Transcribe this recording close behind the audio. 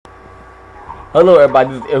Hello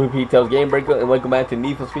everybody, this is MVP Tales Game Breaker, and welcome back to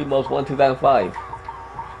Need for Speed Most 1 2005.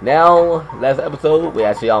 Now, last episode, we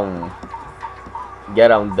actually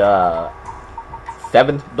get on the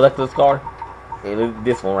 7th Blacklist car, and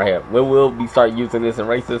this one right here. We will be start using this in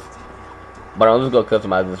races, but I'm just gonna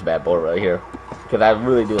customize this bad boy right here, because I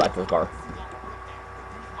really do like this car.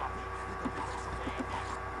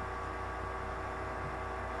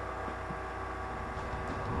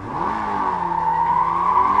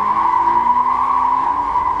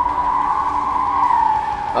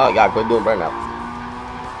 Oh, yeah, quit doing burnouts.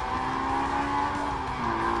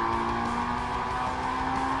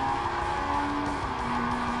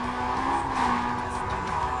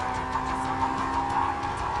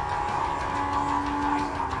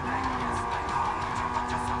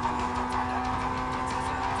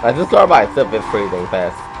 Like, this car by itself is pretty dang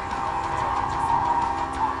fast.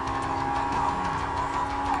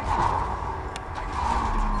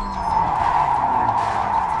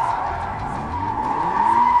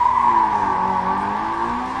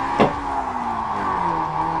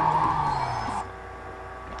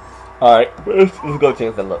 Alright, let's go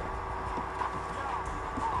change the look.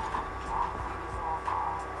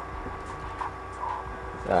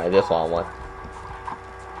 Alright, this one I want.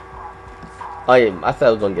 Oh yeah, I said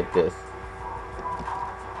I was gonna get this.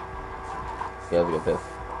 Yeah, let's get this.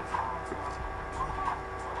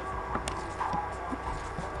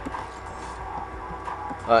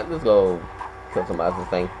 Alright, let's go customize this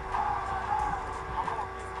thing.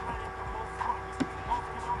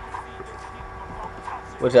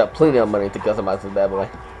 Which I have plenty of money to customize this bad boy.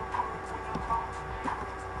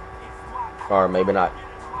 Or maybe not.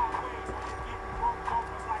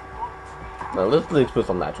 No, let's at least put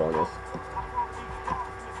some nitro on this.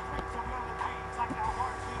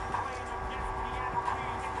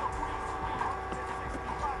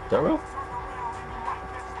 Turbo?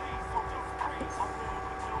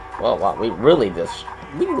 Well, wow, we really just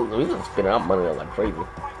spending out money like crazy.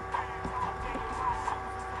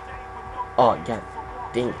 Oh god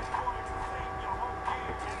dang.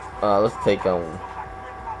 Let's take wait,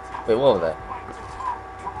 what was that?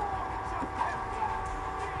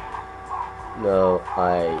 No,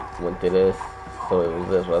 I went to this, so it was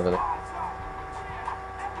this, wasn't it?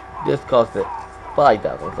 This costed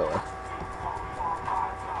 5,000, so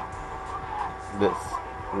this,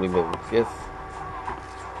 remove this.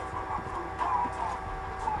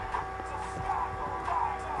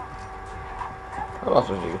 How much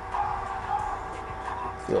was you?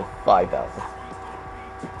 Still 5,000.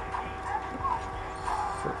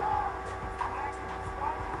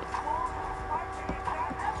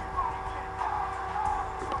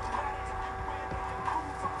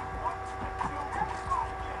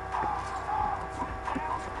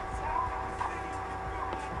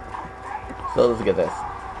 So let's get this.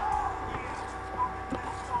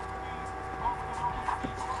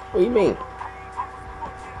 What do you mean?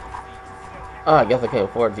 Oh, I guess I can't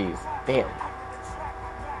afford these. Damn.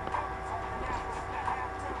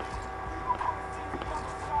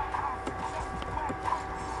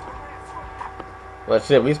 Well,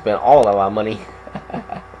 shit, we spent all of our money.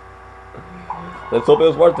 Let's hope it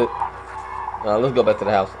was worth it. Let's go back to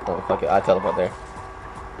the house. Oh, fuck it. I teleport there. It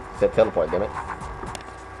said teleport, damn it.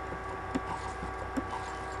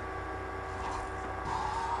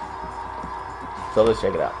 So let's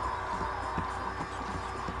check it out.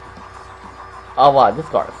 Oh wow, this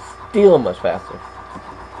car is still much faster.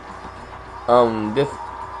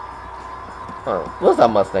 What's that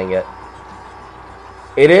Mustang at?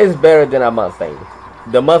 It is better than a Mustang.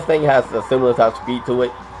 The Mustang has a similar type of speed to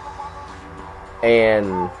it,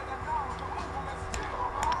 and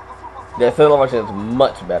the acceleration is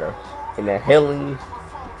much better, and the handling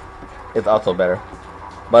is also better.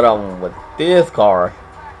 But with this car,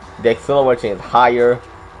 the acceleration is higher.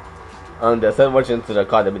 The acceleration to the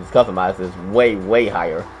car that we just customized is way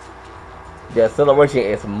higher. The acceleration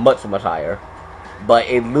is much higher, but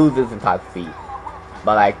it loses in top speed,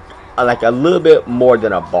 but like a little bit more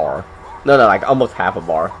than a bar. No, like almost half a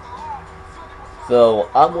bar. So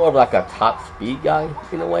I'm more of like a top speed guy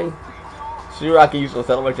in a way. Sure, I can use some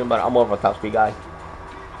acceleration, but I'm more of a top speed guy.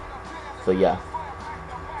 So yeah.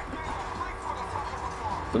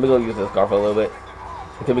 So we're gonna use this car for a little bit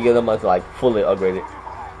until we get them to like fully upgrade it.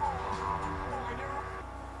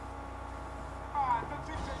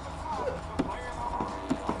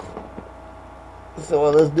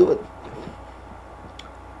 So let's do it.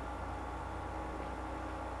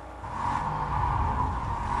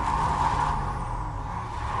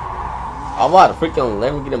 Oh wow, the freaking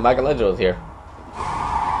Lamborghini Michelangelo is here.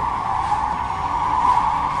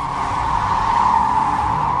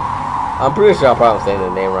 I'm pretty sure I'm probably saying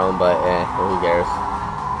the name wrong, but who cares?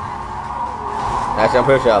 Actually, I'm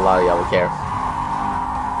pretty sure a lot of y'all would care.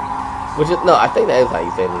 Which is no, I think that is how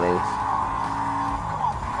you say the name.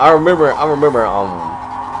 I remember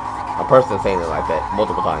a person saying it like that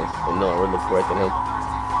multiple times, and no one really corrected him.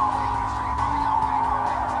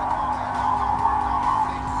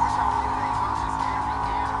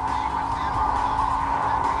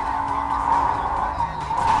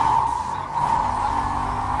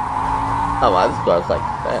 Oh wow, this car's like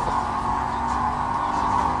fast.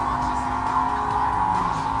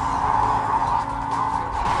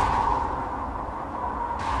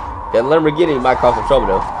 That Lamborghini might cause some trouble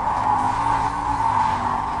though.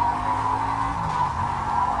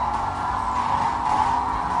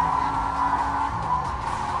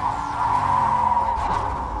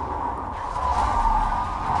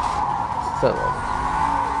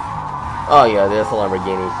 Oh yeah, there's a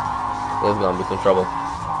Lamborghini. There's gonna be some trouble.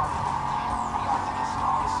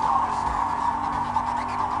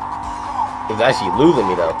 It's actually losing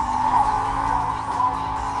me though.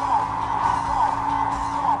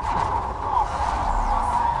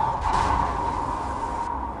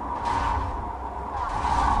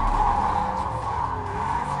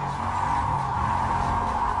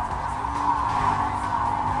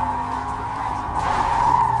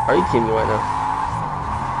 Are you kidding me right now?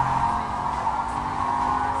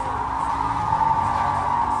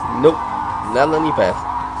 Nope, not letting me pass.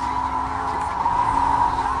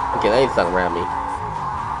 Okay, now he's starting around me.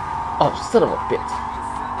 Oh, son of a bitch.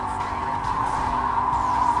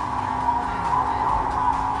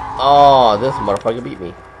 Oh, this motherfucker beat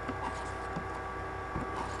me.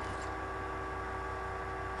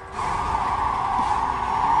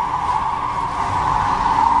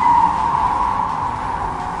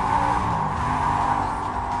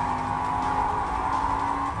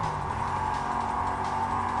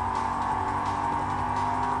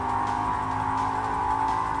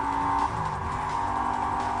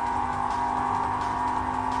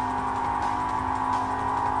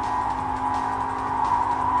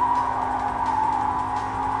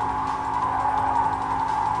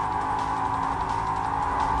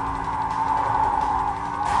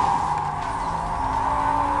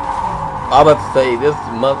 I'm about to say that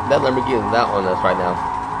Lamborghini is not on us right now.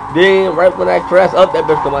 Then right when I crash up, that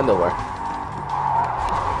bitch come out of nowhere.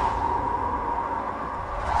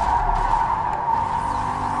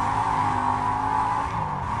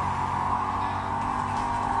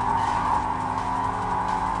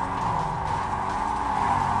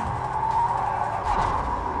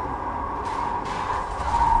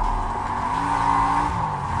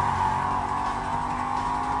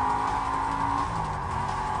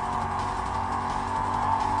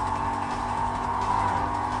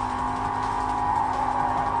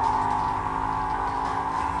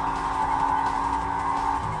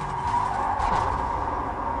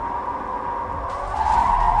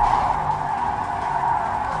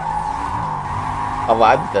 Oh,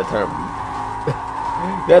 I did that turn.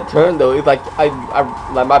 That turn though, it's like I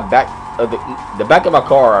like my back, the back of my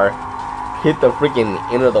car hit the freaking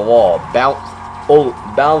end of the wall, bounce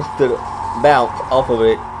off of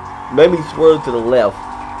it, made me swerve to the left,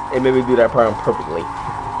 and made me do that turn perfectly.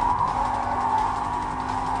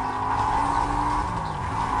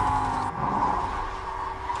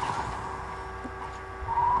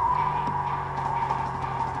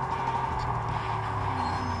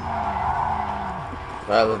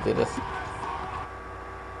 Alright, let's do this.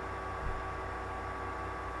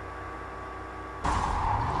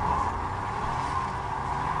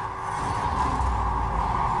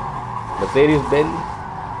 Mercedes-Benz.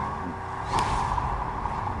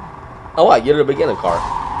 Oh, wow, you're the beginner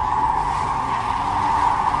car.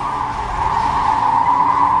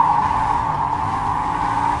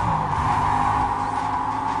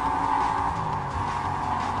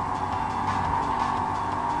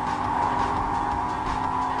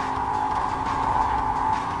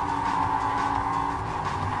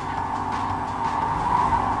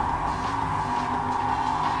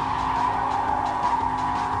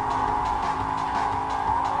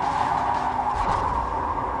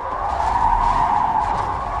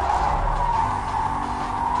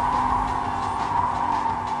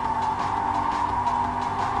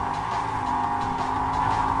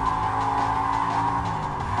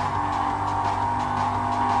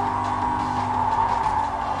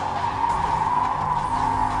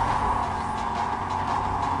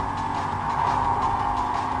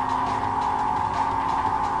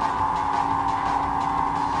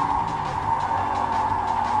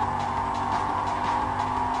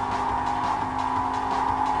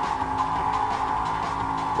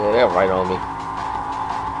 Yeah, they're right on me.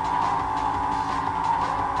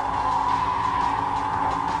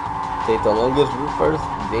 Take the longest route first,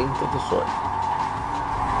 then take the short.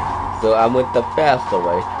 So I went the faster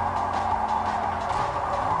way.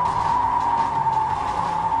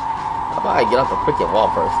 How about I get off the freaking wall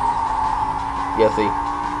first? Yeah, see?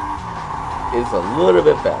 It's a little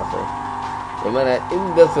bit faster. It might not,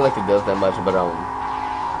 it doesn't seem like it does that much, but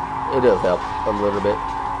it does help a little bit.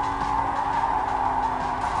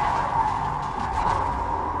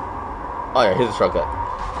 Oh yeah, here's a shortcut.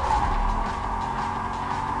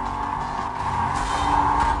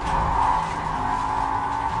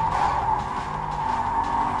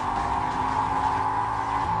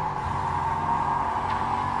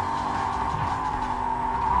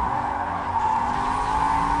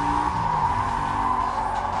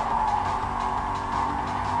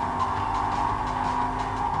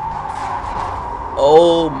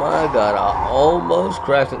 Oh my god, I almost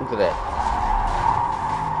crashed into that.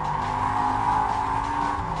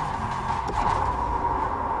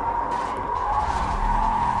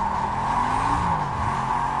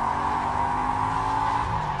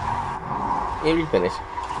 And we finish.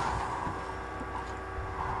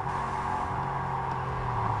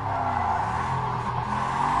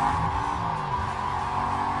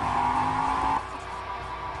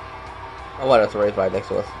 I want us to race right next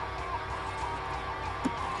to us.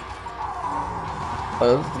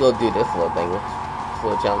 Let's go do this little thing, this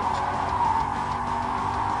little challenge.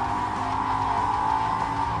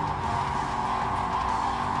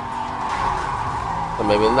 So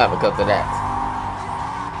maybe not because of that.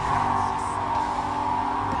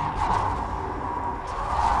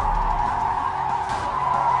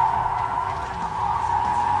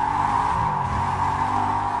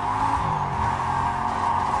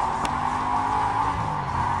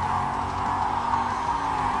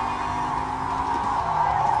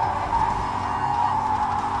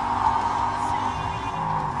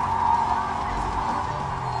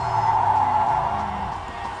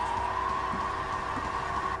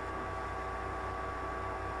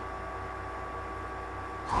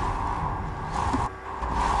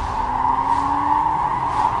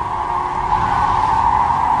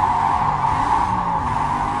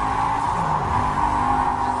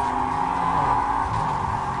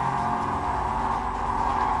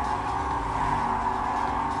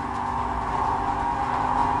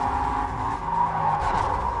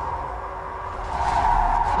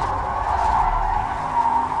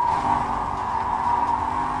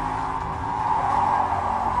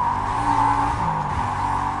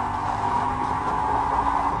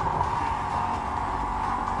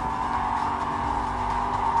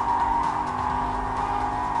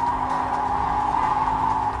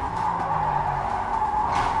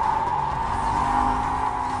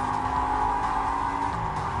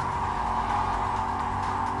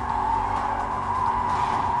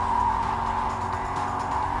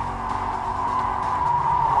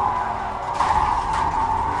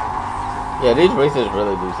 Yeah, these races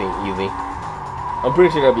really do seem easy. I'm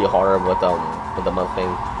pretty sure they'll be harder with the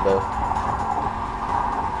Mustang though.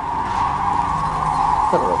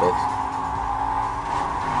 Son of a bitch.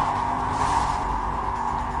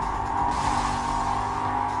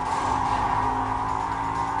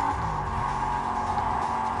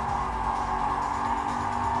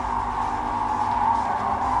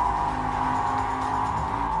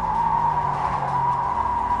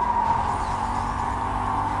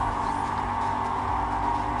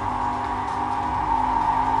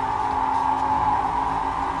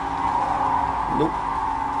 Nope.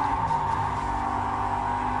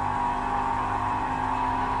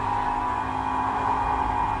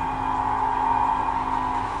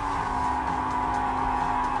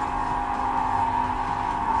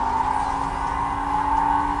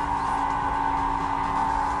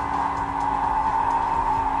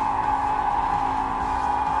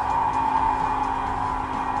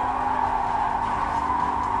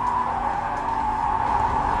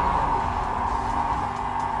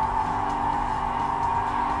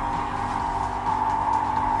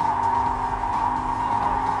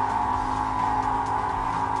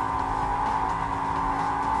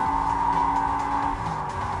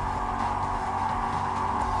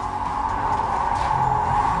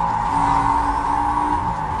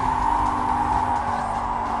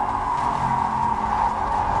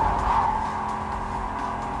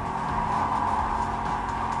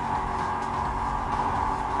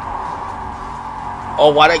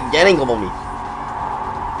 Oh, why they getting over me?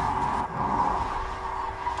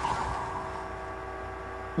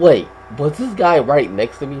 Wait, was this guy right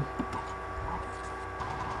next to me?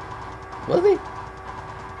 Was he?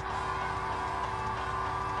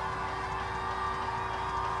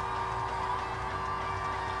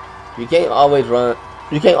 You can't always run.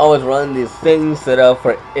 You can't always run the same setup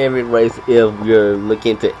for every race if you're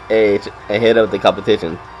looking to edge ahead of the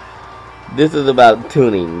competition. This is about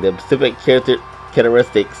tuning the specific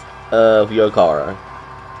characteristics of your car.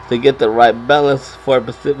 To get the right balance for a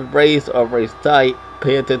specific race or race type,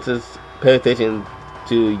 pay attention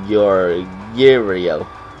to your gear ratio.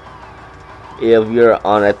 If you're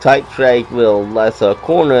on a tight track with lots of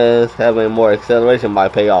corners, having more acceleration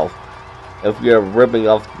might pay off. If you're ripping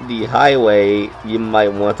off the highway, you might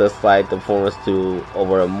want to slide the performance to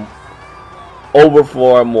over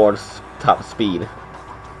for more top speed.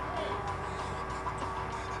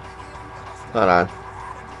 Hold on.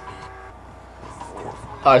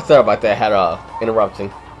 Alright, sorry about that. I had a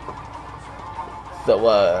interruption. So,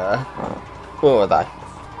 where was I?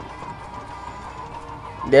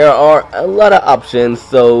 There are a lot of options,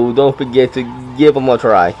 so don't forget to give them a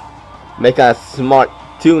try. Make a smart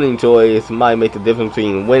tuning choice might make the difference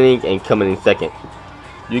between winning and coming in second.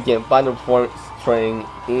 You can find the performance training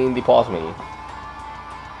in the pause menu.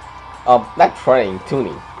 Not training,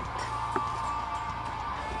 tuning.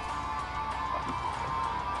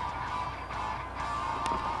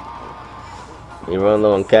 You run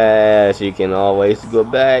low on cash, you can always go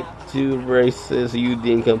back to races you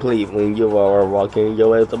didn't complete when you are walking your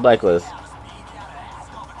way to the blacklist.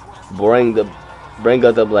 Bring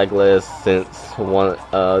up the blacklist since one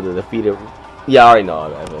of the defeated. Yeah, I already know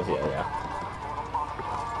that. Yeah.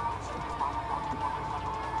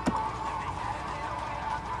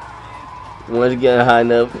 Once you get high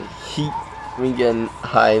enough heat, when you get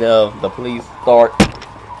high enough, the police start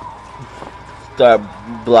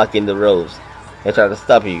blocking the roads and try to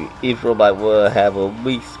stop you. Each robot will have a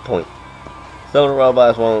weak point. Some of the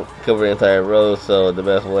robots won't cover the entire road, so the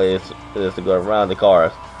best way is to go around the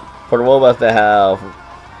cars. For the robots that have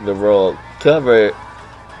the road covered,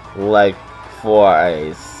 like for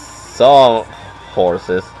a saw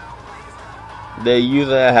horses, they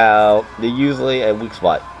usually a weak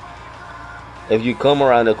spot. If you come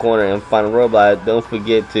around the corner and find a robot, don't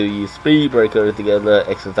forget to use speed breakers to get a little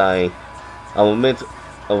extra time.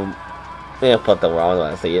 Fuck the wrong way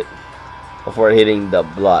I say it. Before hitting the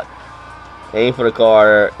block. Aim for the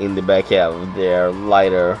car in the back half. Their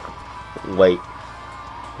lighter weight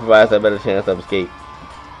provides a better chance of escape.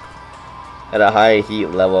 At a high heat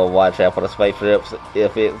level, watch out for the spike strips.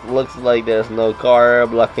 If it looks like there's no car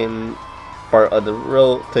blocking part of the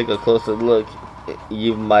road, take a closer look.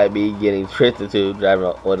 You might be getting tricked into driving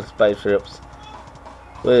over the spike strips,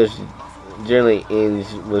 which generally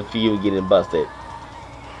ends with you getting busted.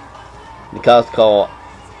 The cops call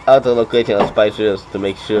out the location of spike strips to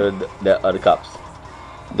make sure that other cops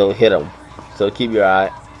don't hit them. So keep your eye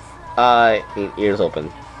and ears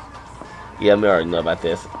open. Yeah, I already know about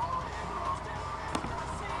this.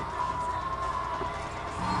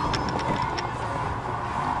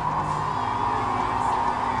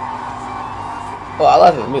 Oh, I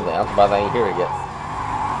like this music. I'm surprised I ain't hear it yet.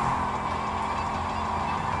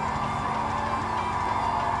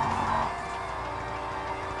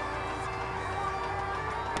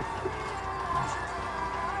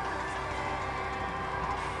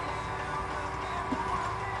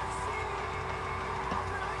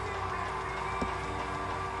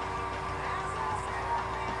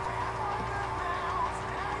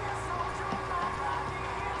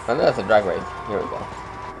 I know that's a drag race. Here we go.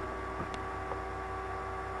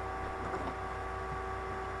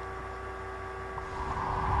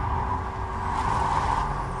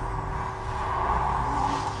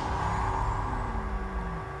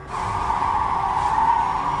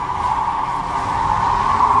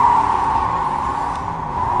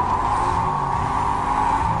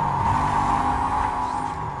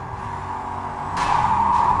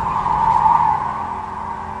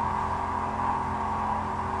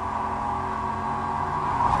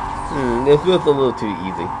 This feels a little too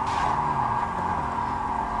easy.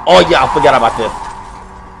 Oh yeah, I forgot about this.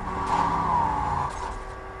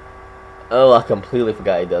 Oh, I completely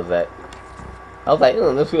forgot he does that. I was like,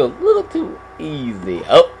 this feels a little too easy.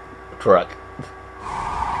 Oh, truck.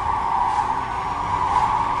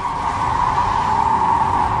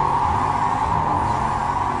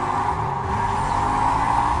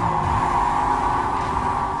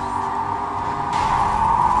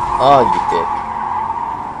 Oh, you dick.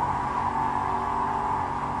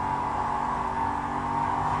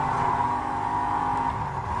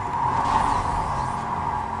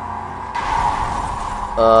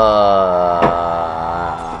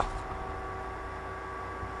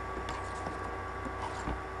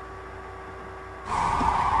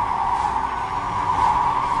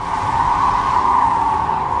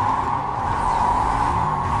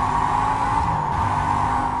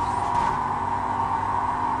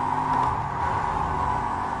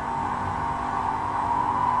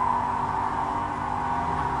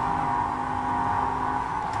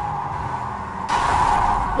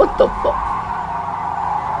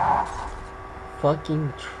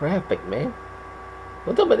 fucking traffic, man.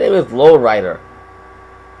 What type of name is Lowrider?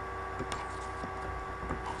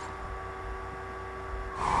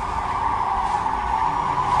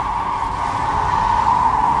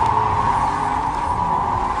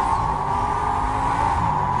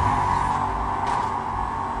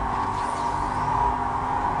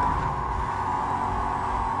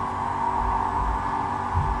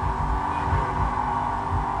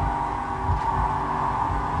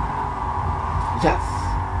 Yes.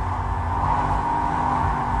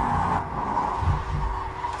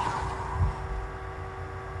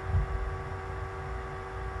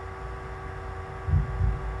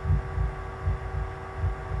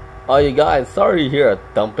 Oh, you guys, sorry to hear a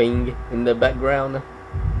thumping in the background.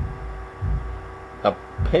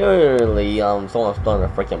 Apparently, someone's throwing a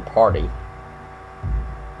freaking party.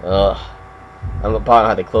 I'm gonna probably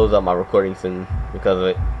have to close up my recording soon because of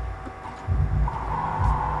it.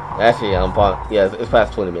 Actually, yeah, it's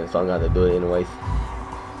past 20 minutes, so I'm gonna have to do it anyways.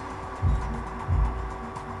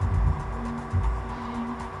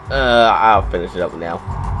 I'll finish it up now.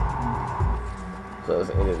 So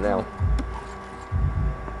let's end it now.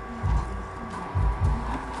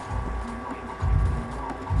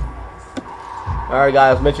 Alright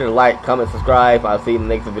guys, make sure to like, comment, subscribe. I'll see you in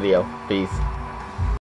the next video. Peace.